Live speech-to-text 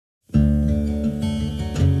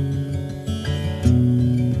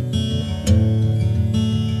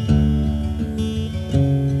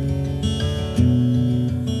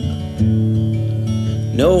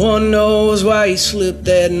one knows why he slipped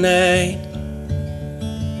that night.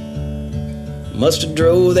 Must have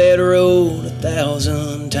drove that road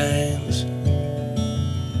 1,000 times.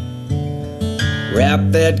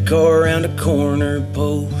 Wrapped that car around a corner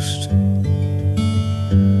post.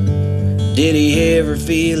 Did he ever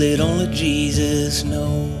feel it? Only Jesus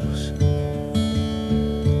knows.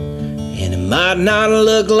 And it might not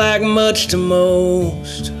look like much to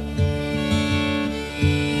most.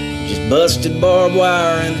 Just busted barbed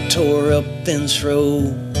wire and a tore up fence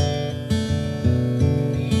road.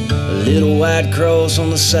 A little white cross on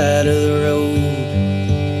the side of the road.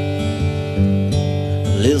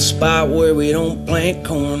 A little spot where we don't plant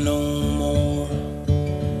corn no more.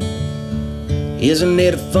 Isn't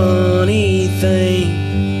it a funny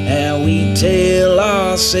thing how we tell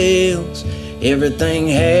ourselves everything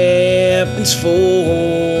happens for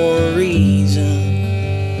a reason?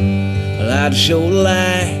 Well, I'd sure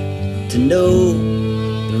like to know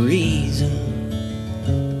the reason.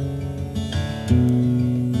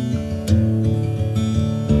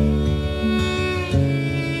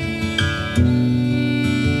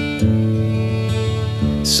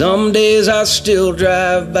 Some days I still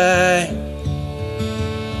drive by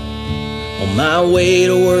on my way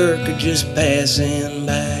to work or just passing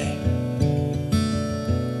by.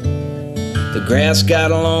 The grass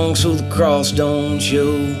got long so the cross don't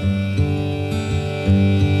show,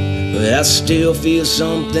 but I still feel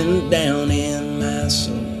something down in my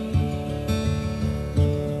soul.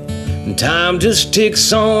 And time just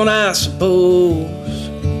ticks on, I suppose.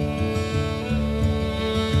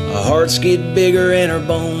 Our hearts get bigger and our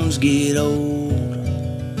bones get old.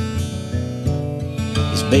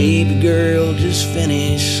 This baby girl just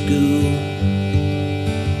finished school.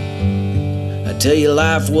 I tell you,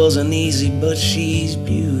 life wasn't easy, but she's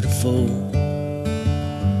beautiful.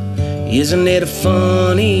 Isn't it a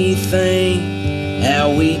funny thing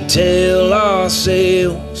how we tell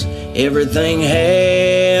ourselves everything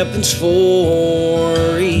happens for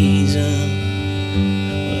a reason?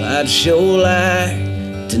 Well, I'd sure like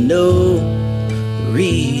to know the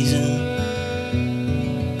reason.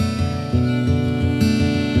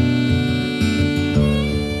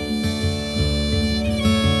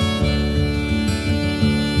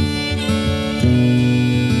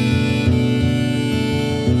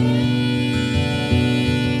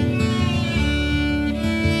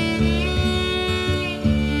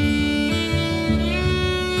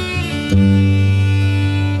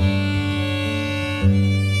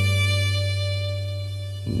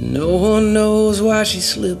 No one knows why she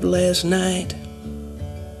slipped last night.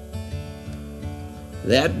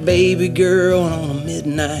 That baby girl on a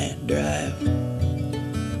midnight drive.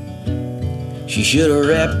 She should have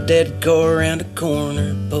wrapped that car around a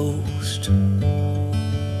corner post,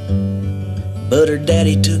 but her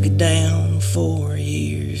daddy took it down 4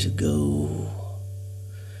 years ago.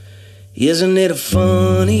 Isn't it a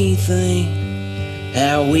funny thing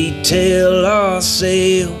how we tell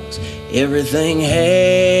ourselves everything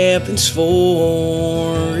happens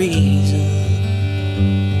for a reason?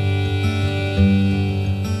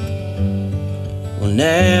 Well,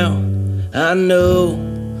 now I know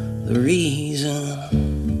the reason.